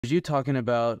you talking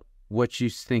about what you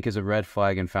think is a red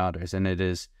flag in founders, and it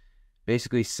is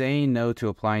basically saying no to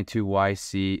applying to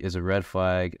YC is a red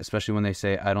flag, especially when they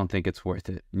say, I don't think it's worth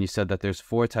it. And you said that there's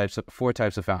four types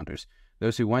of founders: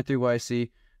 those who went through YC,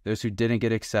 those who didn't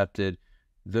get accepted,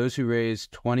 those who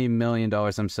raised $20 million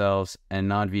themselves, and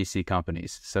non-VC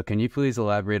companies. So can you please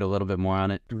elaborate a little bit more on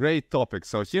it? Great topic.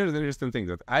 So here's the interesting thing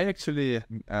that I actually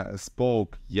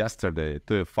spoke yesterday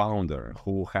to a founder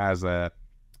who has a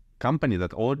company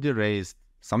that already raised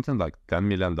something like $10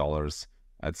 million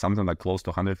at something like close to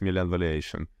 100 million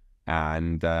valuation.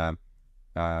 And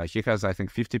he has, I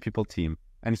think, 50 people team.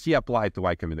 And he applied to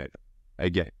Y Combinator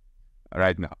again,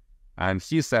 right now. And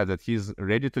he said that he's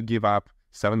ready to give up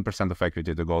 7% of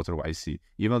equity to go through YC,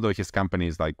 even though his company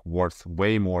is like worth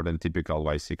way more than typical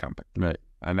YC company. Right.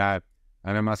 And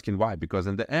I'm asking why, because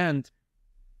in the end,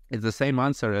 it's the same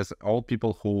answer as all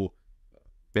people who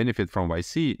benefit from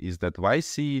YC is that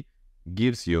YC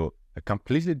gives you a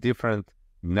completely different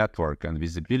network and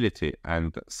visibility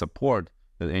and support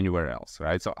than anywhere else,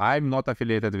 right? So I'm not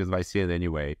affiliated with YC in any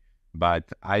way, but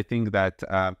I think that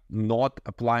not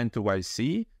applying to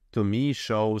YC to me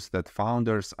shows that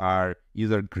founders are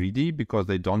either greedy because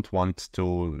they don't want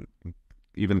to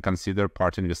even consider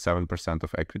parting with 7%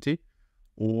 of equity,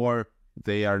 or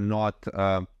they are not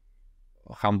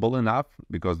humble enough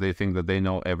because they think that they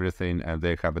know everything and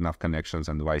they have enough connections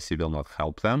and YC will not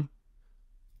help them,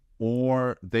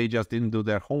 or they just didn't do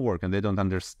their homework and they don't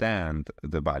understand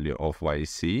the value of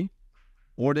YC,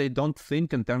 or they don't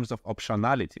think in terms of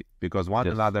optionality. Because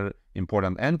another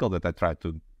important angle that I tried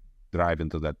to drive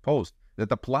into that post, that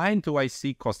applying to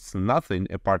YC costs nothing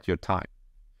apart your time.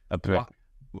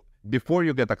 Before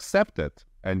you get accepted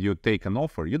and you take an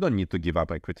offer, you don't need to give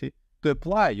up equity. To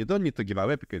apply, you don't need to give up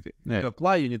equity. To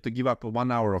apply, you need to give up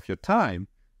 1 hour of your time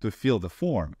to fill the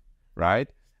form, right?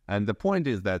 And the point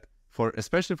is that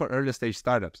especially for early stage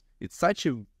startups, it's such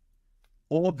a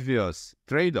obvious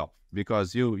trade-off,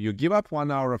 because you give up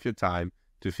 1 hour of your time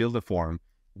to fill the form.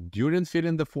 During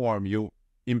filling the form, you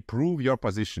improve your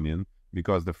positioning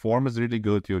because the form is really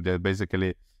good. You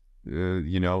basically,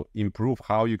 improve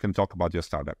how you can talk about your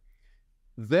startup.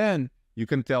 Then you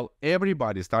can tell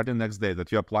everybody starting next day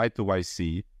that you applied to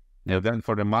YC. And then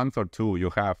for a month or two,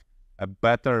 you have a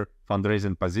better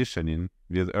fundraising positioning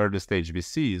with early stage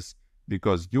VCs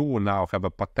because you will now have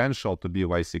a potential to be a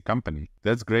YC company.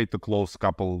 That's great to close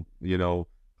couple,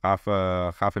 half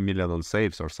a million on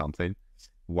saves or something.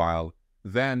 While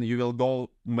then you will go,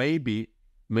 maybe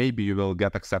you will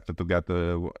get accepted to get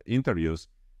interviews.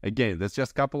 Again, that's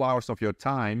just a couple hours of your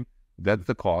time. That's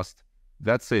the cost.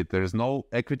 That's it. There is no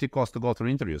equity cost to go through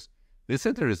interviews. These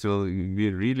interviews will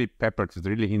be really peppered with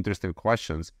really interesting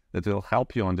questions that will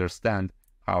help you understand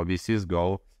how VCs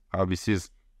go, how VCs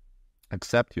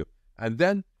accept you. And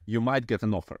then you might get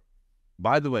an offer.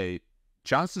 By the way,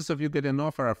 chances of you getting an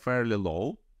offer are fairly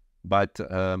low, but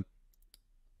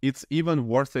it's even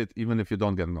worth it even if you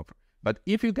don't get an offer. But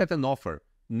if you get an offer,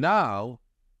 now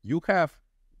you have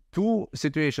two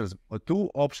situations or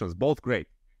two options, both great.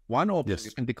 One option,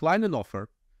 you can decline an offer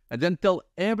and then tell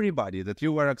everybody that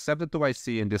you were accepted to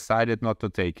YC and decided not to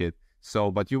take it.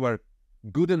 But you were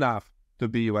good enough to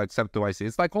be accepted to YC.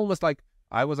 It's like almost like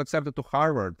I was accepted to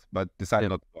Harvard, but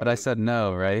decided not to. But I said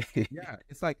no, right? Yeah,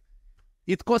 it's like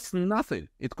it costs nothing.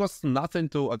 It costs nothing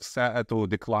to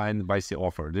decline YC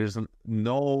offer. There's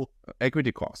no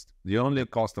equity cost. The only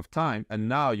cost of time, and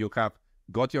now you have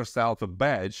got yourself a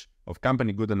badge of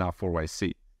company good enough for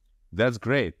YC. That's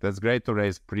great. That's great to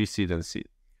raise pre-seed and seed.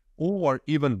 Or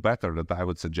even better that I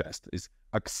would suggest is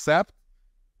accept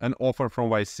an offer from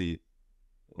YC,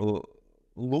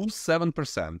 lose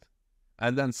 7%,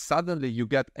 and then suddenly you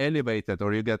get elevated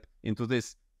or you get into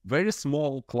this very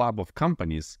small club of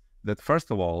companies that, first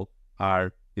of all,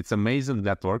 it's amazing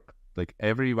network. Like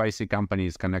every YC company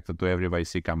is connected to every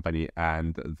YC company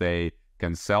and they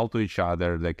can sell to each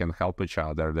other, they can help each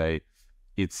other.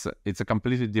 It's a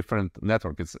completely different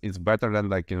network. It's better than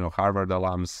Harvard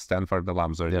alums, Stanford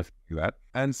alums, or anything like that.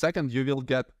 And second, you will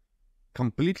get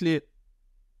completely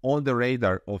on the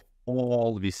radar of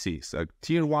all VCs, like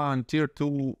tier 1, tier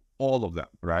 2, all of them,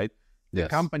 right? Yes. The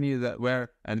company and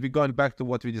we're going back to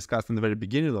what we discussed in the very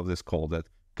beginning of this call, that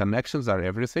connections are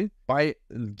everything. By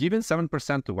giving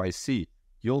 7% to YC,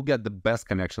 you'll get the best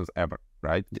connections ever,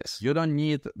 right? Yes. You don't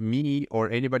need me or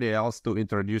anybody else to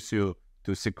introduce you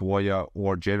to Sequoia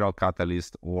or General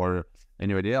Catalyst or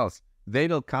anybody else. They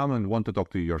will come and want to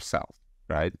talk to you yourself,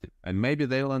 right? And maybe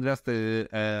they will invest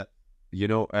a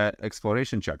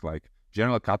exploration check. Like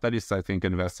General Catalyst, I think,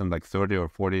 invests in like 30 or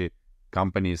 40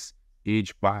 companies,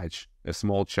 each batch, a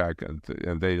small check,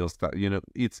 and they will start,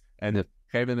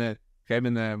 having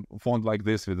having a font like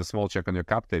this with a small check on your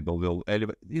cap table will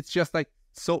elevate. It's just like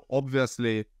so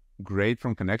obviously great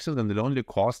from connections, and it only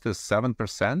costs us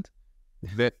 7%.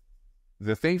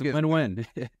 The thing it's is win-win.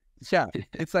 yeah,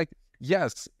 it's like,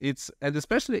 yes, and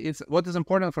especially it's what is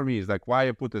important for me is like why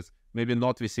I put this maybe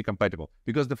not VC compatible,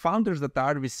 because the founders that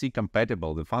are VC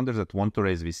compatible, the founders that want to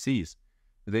raise VCs,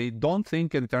 they don't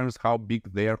think in terms how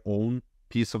big their own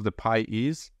piece of the pie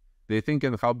is. They think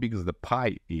in how big the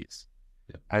pie is.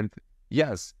 Yeah. And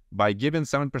yes, by giving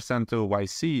 7% to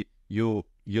YC, you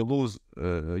lose,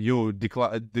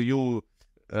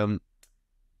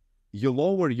 you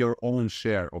lower your own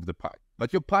share of the pie,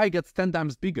 but your pie gets 10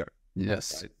 times bigger.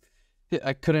 Yes. Right?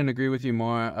 I couldn't agree with you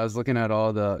more. I was looking at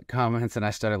all the comments and I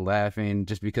started laughing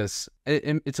just because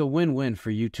it's a win-win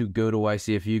for you to go to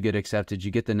YC. If you get accepted, you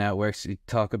get the networks. You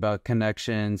talk about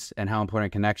connections and how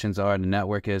important connections are and the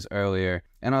network is earlier.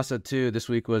 And also, too, this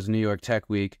week was New York Tech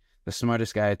Week. The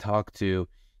smartest guy I talked to,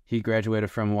 he graduated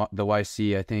from the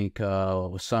YC, I think,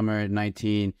 summer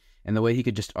 19. And the way he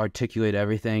could just articulate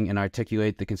everything and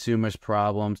articulate the consumer's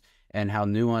problems and how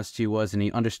nuanced he was, and he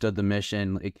understood the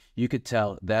mission. Like, you could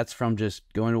tell that's from just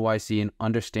going to YC and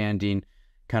understanding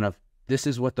kind of this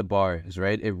is what the bar is,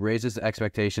 right? It raises the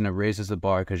expectation, it raises the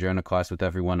bar because you're in a class with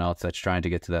everyone else that's trying to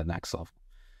get to that next level.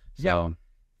 Yeah.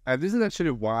 And this is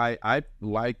actually why I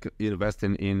like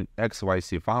investing in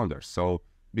ex-YC founders. So,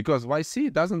 because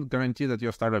YC doesn't guarantee that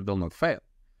your startup will not fail,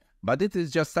 but it is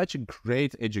just such a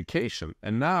great education.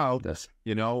 And now,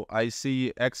 you know, I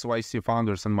see ex-YC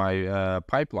founders in my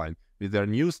pipeline with their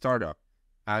new startup.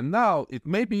 And now it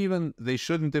maybe even, they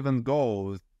shouldn't even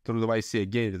go through the YC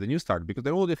again with the new startup because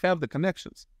they already have the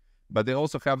connections, but they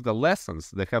also have the lessons,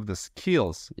 they have the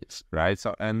skills, right?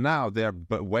 So, and now they're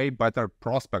way better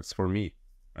prospects for me,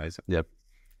 right? So, yep.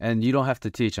 And you don't have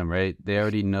to teach them, right? They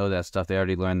already know that stuff. They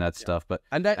already learned that stuff. But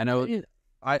and I know...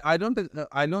 I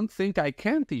don't think I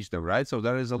can teach them, right? So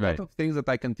there is a lot of things that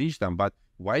I can teach them, but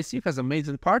YC has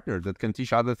amazing partners that can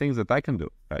teach other things that I can do,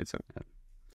 right? So